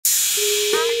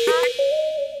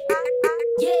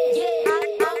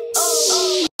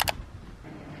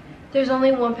There's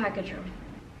only one package room.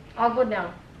 I'll go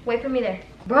down. Wait for me there.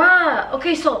 Bruh.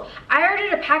 Okay, so I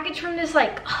ordered a package from this,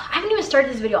 like, I haven't even started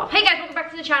this video off. Hey guys, welcome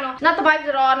back to the channel. Not the vibes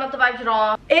at all, not the vibes at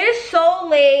all. It is so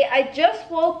late. I just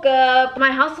woke up.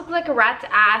 My house looks like a rat's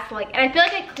ass, like, and I feel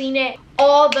like I clean it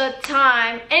all the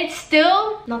time, and it's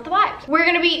still not the vibes. We're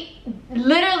gonna be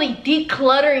literally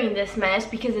decluttering this mess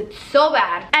because it's so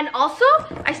bad. And also,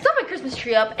 I still have my Christmas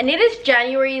tree up, and it is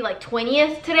January like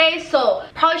 20th today, so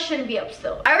probably shouldn't be up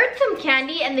still. I ordered some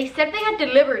candy, and they said they had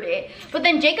delivered it, but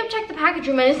then Jacob checked the package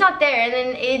room, and it's not there, and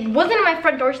then it wasn't in my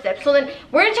front doorstep. So then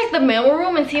we're gonna check the mail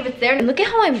room and see if it's there. And look at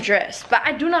how I'm dressed, but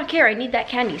I do not care. I need that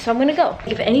candy, so I'm gonna go.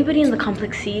 If anybody in the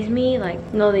complex sees me,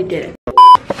 like, no, they didn't.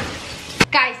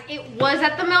 Guys, it was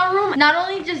at the mail room. Not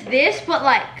only just this, but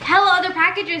like hella other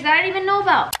packages that I didn't even know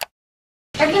about.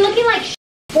 I've been looking like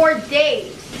for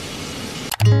days.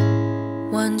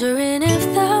 Wondering if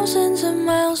thousands of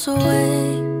miles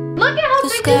away, look at how the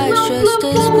big sky's these just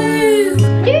as blue.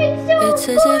 It's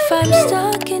as if I'm blue.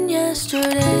 stuck in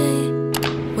yesterday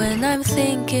when I'm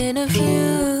thinking of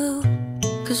you.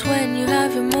 Cause when you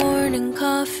have your morning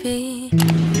coffee,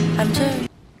 I'm turned.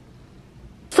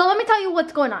 So let me tell you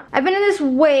what's going on. I've been in this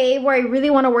wave where I really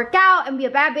want to work out and be a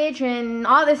bad bitch and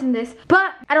all this and this,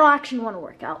 but I don't actually want to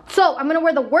work out. So I'm gonna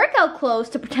wear the workout clothes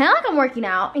to pretend like I'm working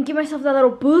out and give myself that little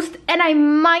boost, and I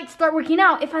might start working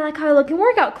out if I like how I look in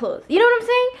workout clothes. You know what I'm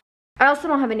saying? I also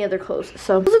don't have any other clothes,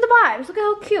 so those are the vibes. Look at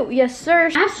how cute. Yes, sir.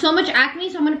 I have so much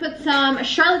acne, so I'm gonna put some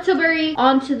Charlotte Tilbury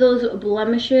onto those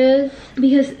blemishes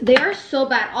because they are so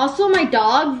bad. Also, my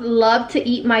dogs love to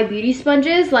eat my beauty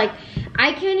sponges. Like,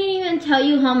 I can't even tell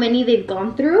you how many they've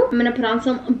gone through. I'm gonna put on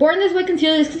some Born This Way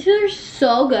concealer. This concealer is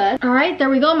so good. All right, there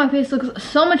we go. My face looks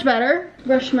so much better.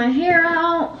 Brush my hair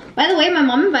out. By the way, my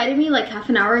mom invited me like half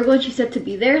an hour ago and she said to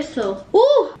be there, so.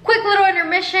 Ooh, quick little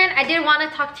intermission. I did want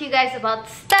to talk to you guys about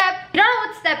Step. You don't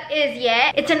know what Step is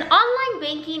yet. It's an online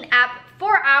banking app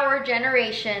for our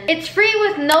generation. It's free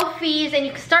with no fees, and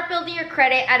you can start building your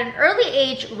credit at an early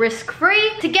age,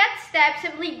 risk-free. To get Step,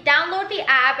 simply download the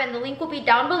app, and the link will be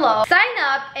down below. Sign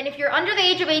up, and if you're under the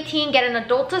age of 18, get an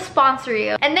adult to sponsor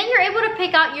you. And then you're able to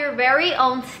pick out your very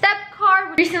own Step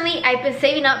card. Recently, I've been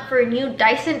saving up for a new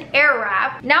Dyson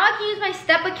Airwrap. Now I can use my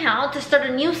Step account to start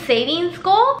a new savings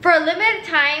goal. For a limited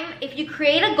time, if you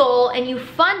create a goal and you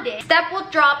fund it, Step will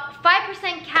drop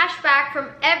 5% cash back from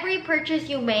every purchase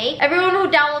you make. Everyone who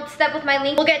downloads Step with my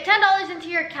link will get $10 into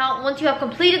your account once you have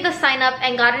completed the sign up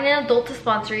and gotten an adult to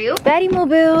sponsor you. Batty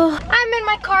Mobile. I'm in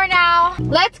my car now.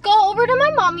 Let's go over to my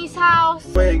mommy's house.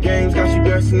 Play games, got you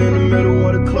dancing in the middle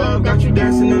of the club. Got you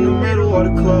dancing in the middle of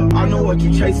the club. I know what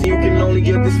you're chasing. You can only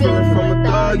get this feeling from a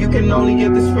thug. You can only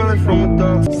get this feeling from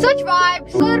a thug. Such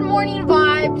vibes. Good morning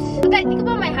vibes. Look, I think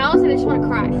about my house and I just want to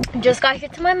cry. Just got here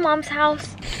to my mom's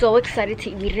house. So excited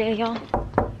to eat it, y'all.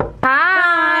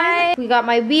 Hi. We got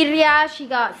my birria. She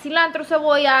got cilantro,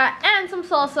 cebolla, and some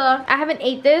salsa. I haven't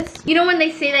ate this. You know when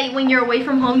they say that when you're away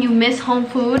from home, you miss home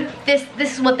food? This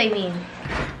is what they mean.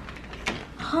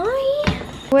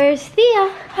 Hi. Where's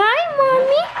Thea? Hi,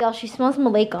 mommy. Y'all, she smells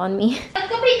Malika on me. Let's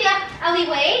go pee, Thea. Ali,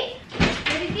 wait.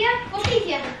 Ready, Thea? Go pee,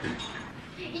 Thea.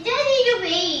 Is that your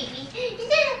baby? Is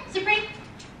that super?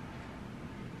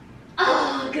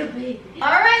 Oh, good baby. All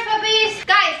right, puppies.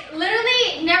 Guys,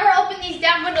 literally never open these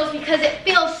damn windows because it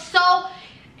feels so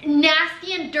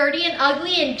nasty and dirty and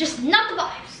ugly and just not the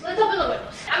vibes. Let's open the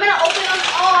windows. I'm gonna open them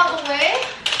all the way.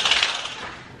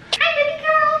 Hi, baby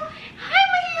girl. Hi,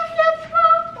 my little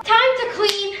fluff. Time to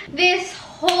clean this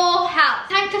whole house.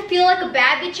 Time to feel like a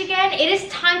bad bitch again. It is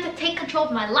time to take control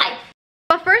of my life.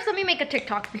 But first, let me make a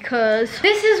TikTok because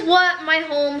this is what my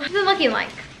home is looking like.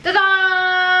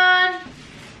 Ta-da!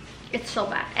 It's so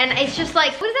bad. And it's just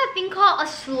like, what is that thing called? A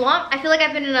slump? I feel like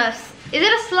I've been in a, is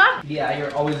it a slump? Yeah,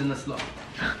 you're always in a slump.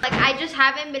 Like, I just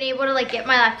haven't been able to like get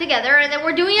my life together, and then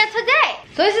we're doing it today.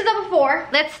 So this is the before.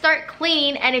 Let's start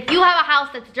cleaning. And if you have a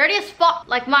house that's dirty as fuck,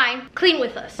 like mine, clean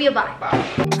with us. Be a bye.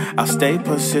 I'll stay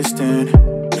persistent.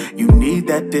 You need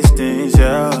that distance,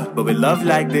 yeah. But with love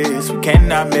like this, we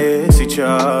cannot miss each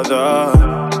other.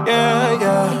 Yeah,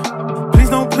 yeah. Please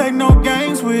don't play no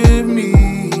games with me.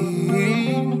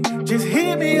 Just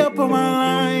hit me up on my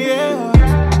line, yeah.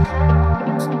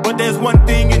 But there's one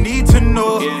thing you need to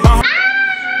know.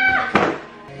 Ah!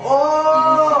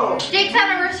 Oh! Jake's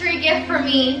anniversary gift for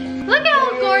me. Look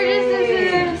how gorgeous this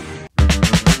is.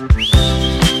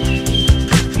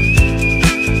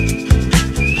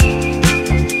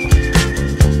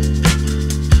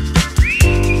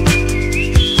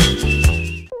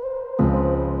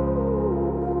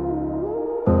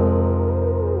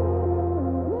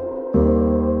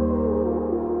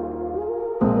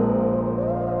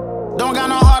 Don't got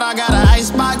no heart, I got an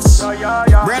icebox.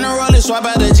 Brand new roller, swipe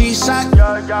out the G-Shock.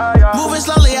 Moving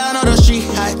slowly, I know the street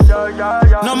hype.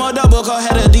 No more double, go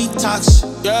ahead a detox.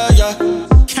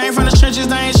 Came from the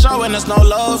trenches, they ain't showing us no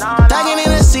love. Thugging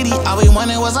in the city, all we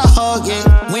wanted was a hug, yeah.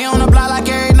 We on the block like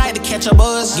every night to catch a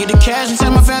buzz. Get the cash and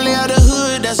tell my family out the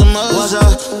hood, that's a must. Was a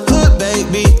hood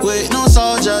baby with no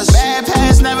soldiers. Bad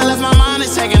past never left my mind,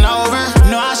 it's taking over.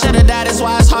 No, I should've died, that's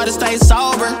why it's hard to stay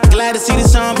sober. Glad to see the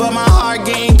sun, but my heart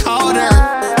getting colder.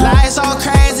 Life's so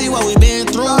crazy, what we been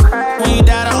through. When you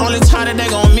die, the only time that they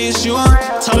gon' miss you.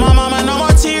 Tell my mama no more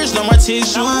tears, no more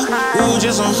tissue. Ooh,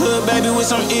 just some hood baby with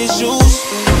some issues.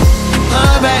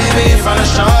 Hood baby from the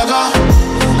struggle.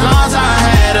 Long time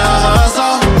had a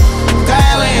hustle.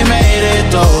 Glad we made it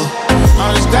through.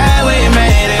 I'm just glad we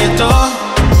made it through.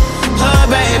 Hood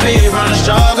baby from the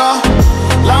struggle.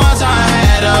 Long time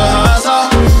had a hustle.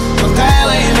 I'm glad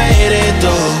we made it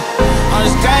through. I'm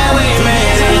just glad we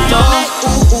made it through.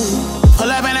 Pull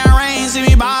up in that rain, see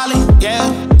me ballin', yeah.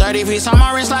 30 piece on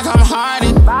my wrist like I'm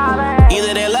Harden.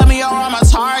 Either they love me or I'm a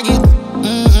target.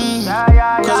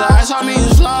 Cause the ice on me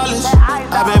is flawless.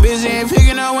 I've been busy and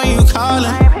picking up when you callin'.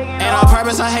 And on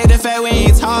purpose, I hate the fact we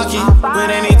ain't talking.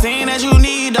 With anything that you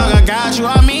need, dog, I got you,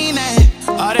 I mean that.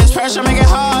 All this pressure make it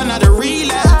hard not to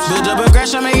relapse. Build up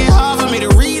aggression, make it hard for me to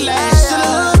relax. To the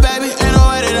hood, baby, ain't no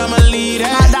way that I'ma lead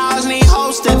that. My dogs need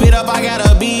hope, step it up, I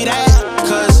gotta be that.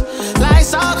 Cause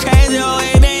life's so crazy, the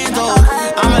way been through.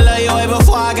 I'ma love you way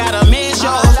before I gotta miss you.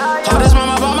 Hold this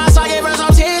mama by my side, gave her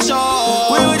some tissue.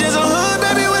 We were just a hood,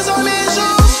 baby, with some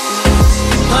issues.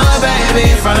 Hood,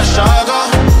 baby, from the struggle.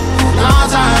 Long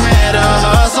time had a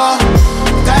hustle.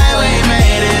 Glad we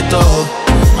made it through.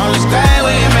 I'm just glad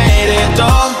we made it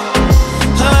through.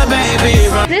 Hood, baby,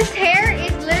 from This hair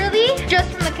is literally just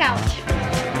from the couch.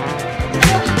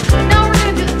 Now we're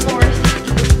gonna do the floors.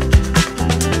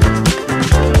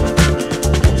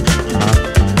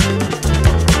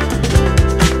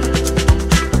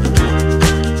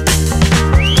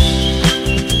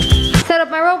 Set up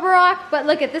my rubber rock, but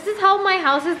look at this is how my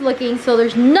house is looking. So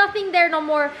there's nothing there no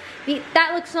more.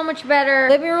 That looks so much better.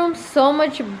 Living room so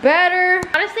much better.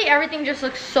 Honestly, everything just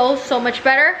looks so much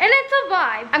better, and it's a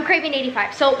vibe. I'm craving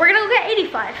 85, so we're gonna go get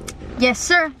 85. Yes,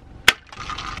 sir.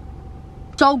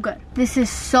 So good. This is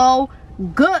so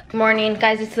good. Morning,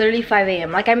 guys. It's literally 5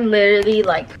 a.m. Like I'm literally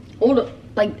like, hold up.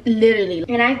 Like literally,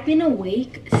 and I've been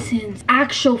awake since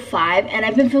actual 5, and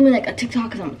I've been filming like a TikTok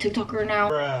because I'm a TikToker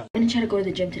now. I'm gonna try to go to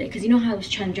the gym today because you know how I was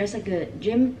trying to dress like a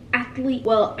gym athlete.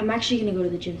 Well, I'm actually gonna go to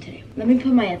the gym today. Let me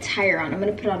put my attire on. I'm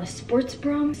gonna put on a sports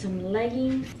bra, some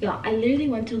leggings. Yeah, I literally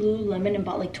went to Lululemon and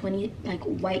bought like 20 like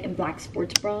white and black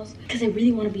sports bras because I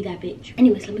really want to be that bitch.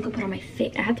 Anyways, let me go put on my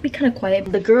fit. I have to be kind of quiet.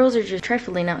 The girls are just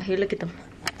trifling out here. Look at them.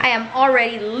 I am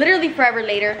already literally forever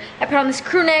later. I put on this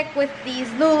crew neck with these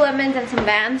Lululemons and some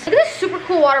Vans. Look at this super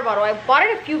cool water bottle. I bought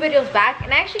it a few videos back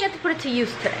and I actually got to put it to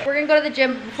use today. We're gonna go to the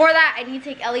gym. Before that, I need to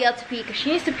take Ellie out to pee because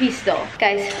she needs to pee still.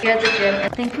 Guys, we're at the gym.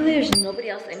 And thankfully, there's nobody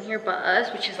else in here but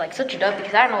us, which is like such a dub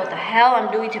because I don't know what the hell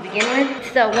I'm doing to begin with.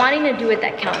 It's the wanting to do it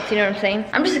that counts, you know what I'm saying?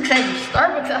 I'm just excited to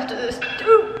Starbucks after this,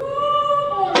 dude.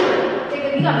 Oh,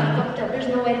 Jacob, you got me fucked up. There's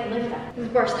no way I can lift that. This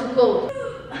bar's too cold.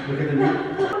 Look at the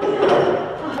meat.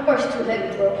 That bar's too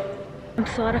heavy, bro. I'm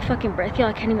so out of fucking breath, y'all.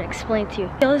 I can't even explain to you.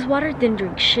 All this water didn't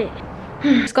drink shit.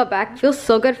 Just got back. Feels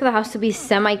so good for the house to be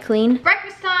semi-clean.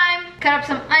 Breakfast time. Cut up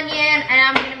some onion, and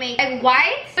I'm gonna make egg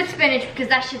whites with spinach because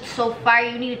that shit's so fire.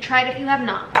 You need to try it if you have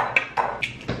not.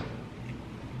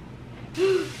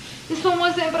 This one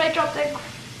wasn't, but I dropped egg.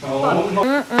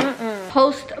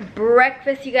 Post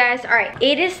breakfast, you guys. All right,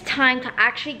 it is time to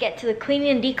actually get to the cleaning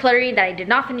and decluttering that I did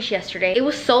not finish yesterday. It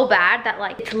was so bad that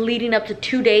like it's leading up to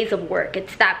 2 days of work.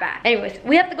 It's that bad. Anyways,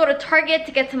 we have to go to Target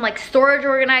to get some like storage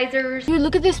organizers. Dude,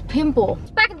 look at this pimple. It's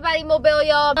back in the Batmobile,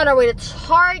 y'all. On our way to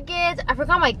Target. I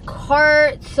forgot my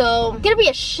cart, so it's gonna be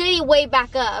a shitty way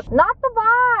back up. Not the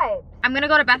vibe. I'm gonna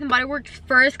go to Bath and Body Works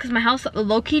first because my house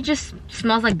low-key just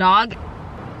smells like dog.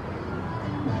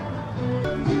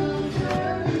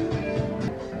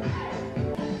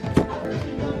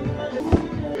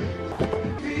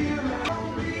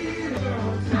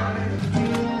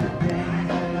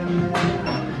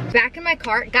 Back in my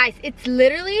cart, guys, it's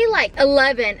literally like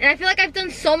 11 and I feel like I've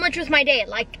done so much with my day,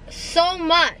 like so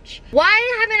much.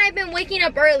 Why haven't I been waking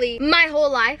up early my whole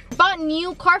life? Bought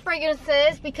new car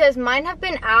fragrances because mine have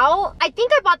been out. I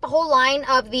think I bought the whole line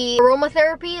of the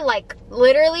aromatherapy, like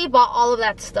literally bought all of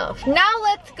that stuff. Now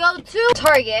let's go to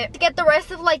Target to get the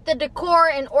rest of like the decor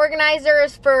and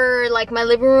organizers for like my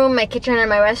living room, my kitchen, and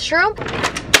my restroom.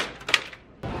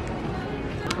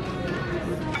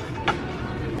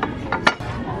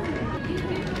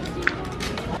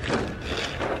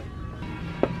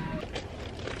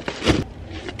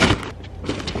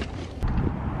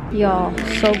 Y'all,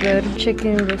 so good.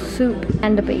 Chicken noodle soup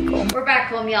and a bagel. We're back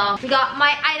home, y'all. We got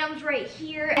my items right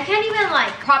here. I can't even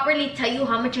like properly tell you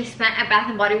how much I spent at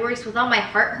Bath & Body Works without my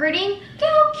heart hurting. Look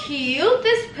how cute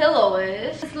this pillow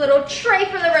is. This little tray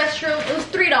for the restroom. It was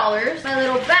 $3. My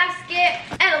little basket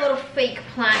and a little fake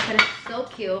plant that is so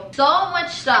cute. So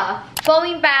much stuff.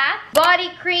 Foaming bath, body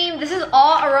cream. This is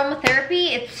all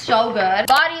aromatherapy. It's so good.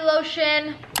 Body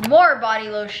lotion, more body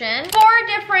lotion. 4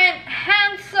 different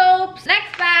hand soaps.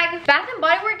 Next bag. Bath &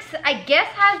 Body Works, I guess,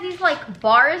 has these like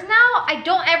bars now. I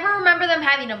don't ever remember them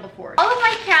having them before. All of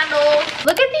my candles.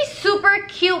 Look at these super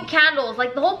cute candles.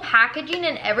 Like the whole packaging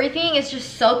and everything is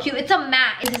just so cute. It's a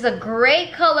matte. This is a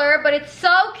great color, but it's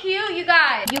so cute, you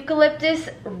guys. Eucalyptus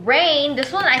Rain.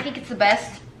 This one, I think it's the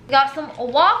best. Got some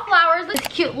wallflowers, this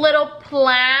cute little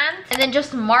plant, and then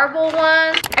just marble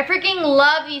ones. I freaking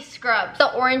love these scrubs.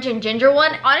 The orange and ginger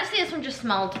one. Honestly, this one just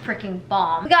smelled freaking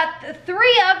bomb. We got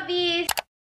 3 of these.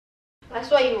 That's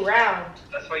why you round.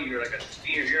 That's why you're like a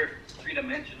sphere. You're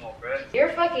 3-dimensional, bro.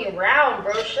 You're fucking round,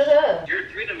 bro. Shut up. You're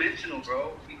 3-dimensional,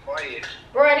 bro. Be quiet.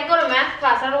 Bro, I didn't go to math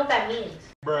class. I don't know what that means.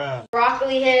 Bruh.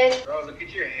 Broccoli head. Bro, look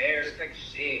at your hair. It's like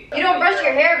shit. You don't brush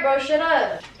your hair, bro. Shut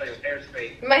up. It's like your hair's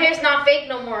fake. My hair's not fake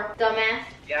no more, dumbass.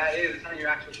 Yeah, it is. It's not your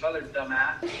actual color,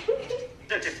 dumbass.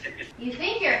 You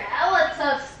think you're hella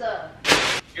tough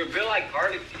stuff. You're built like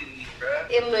garlic seasoning, bro.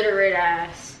 Illiterate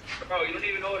ass. Bro, you don't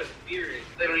even know what a sphere is.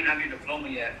 They don't even have your diploma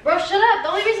yet. Bro, shut up. The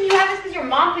only reason you have is because your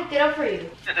mom picked it up for you.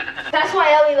 That's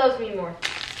why Ellie loves me more.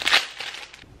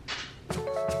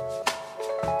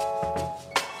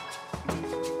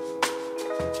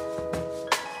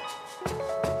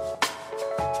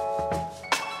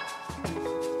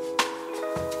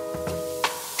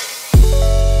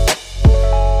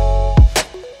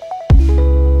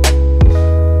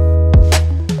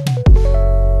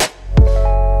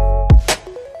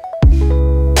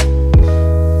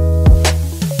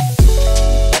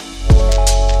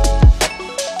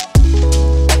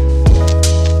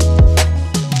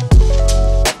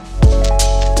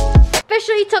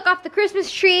 Took off the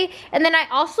Christmas tree, and then I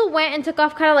also went and took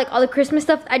off kind of like all the Christmas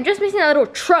stuff. I'm just missing that little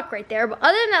truck right there, but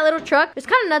other than that little truck, there's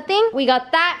kind of nothing. We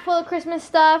got that full of Christmas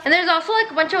stuff, and there's also like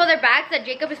a bunch of other bags that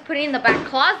Jacob is putting in the back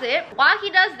closet. While he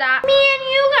does that, me and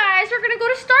you guys are gonna go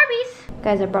to Starbucks.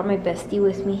 Guys, I brought my bestie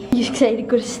with me. You excited to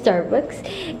go to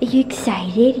Starbucks? Are you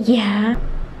excited? Yeah.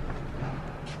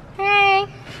 Hey.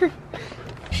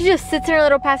 She just sits in her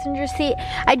little passenger seat.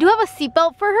 I do have a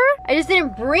seatbelt for her. I just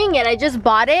didn't bring it. I just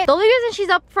bought it. The only reason she's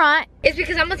up front is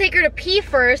because I'm gonna take her to pee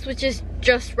first, which is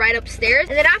just right upstairs.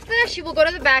 And then after that, she will go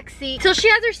to the back seat. Till she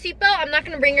has her seatbelt, I'm not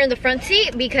gonna bring her in the front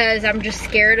seat because I'm just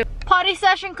scared. Potty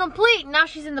session complete. Now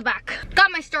she's in the back. Got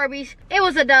my Starbucks. It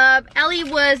was a dub. Ellie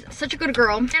was such a good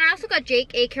girl. And I also got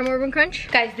Jake a caramel ribbon crunch.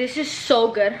 Guys, this is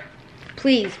so good.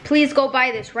 Please, please go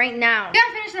buy this right now. We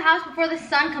gotta finish the house before the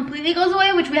sun completely goes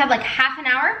away, which we have like half an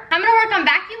hour. I'm gonna work on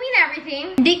vacuuming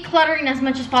everything, decluttering as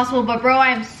much as possible, but bro, I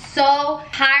am so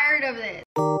tired of this.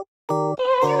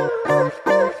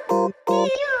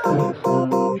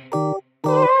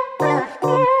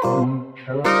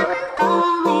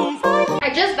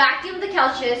 I just vacuumed the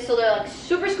couches, so they're like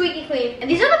super squeaky clean. And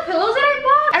these are the pillows that I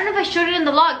bought. I don't know if I showed it in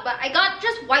the vlog, but I got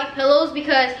just white pillows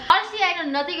because honestly I know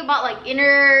nothing about like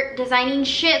inner designing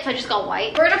shit, so I just got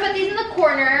white. We're gonna put these in the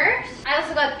corners. I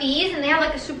also got these, and they have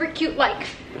like a super cute like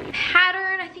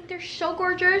pattern. I think they're so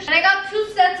gorgeous. And I got 2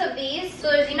 sets of these,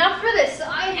 so there's enough for this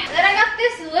side. And then I got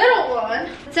this little one.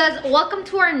 It says, welcome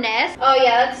to our nest. Oh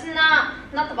yeah, that's not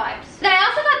the vibes. Then I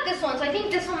also got this one, so I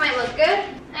think this one might look good.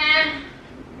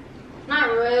 Not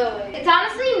really. It's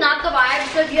honestly not the vibe,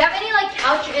 so if you have any like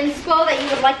couch inspo that you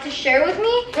would like to share with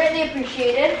me, greatly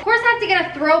appreciated. Of course I have to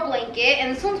get a throw blanket,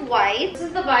 and this one's white. This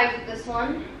is the vibe with this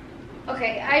one.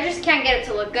 Okay, I just can't get it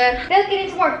to look good. Let's get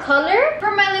into more color.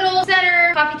 For my little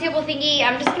center coffee table thingy,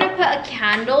 I'm just gonna put a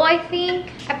candle, I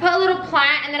think. I put a little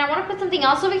plant, and then I wanna put something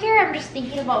else over here. I'm just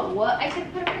thinking about what I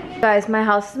could put over here. Guys, my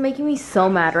house is making me so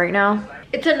mad right now.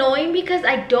 It's annoying because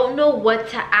I don't know what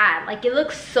to add. Like, it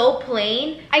looks so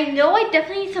plain. I know I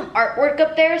definitely need some artwork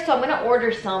up there, so I'm gonna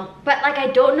order some. But like, I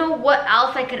don't know what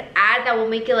else I could add that will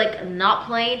make it like not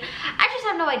plain. I just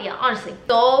have no idea, honestly.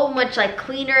 So much like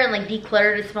cleaner and like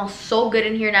decluttered. It smells so good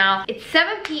in here now. It's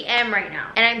 7 p.m. right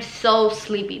now, and I'm so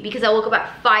sleepy because I woke up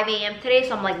at 5 a.m. today,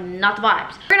 so I'm like, not the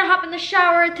vibes. We're gonna hop in the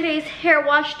shower. Today's hair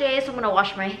wash day, so I'm gonna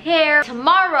wash my hair.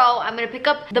 Tomorrow, I'm gonna pick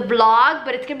up the vlog,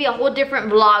 but it's gonna be a whole different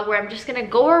vlog where I'm just gonna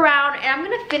go around and I'm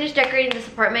gonna finish decorating this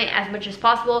apartment as much as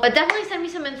possible. But definitely send me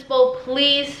some inspo,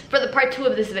 please, for the part 2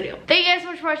 of this video. Thank you guys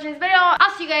so much for watching this video. I'll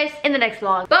see you guys in the next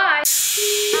vlog. Bye!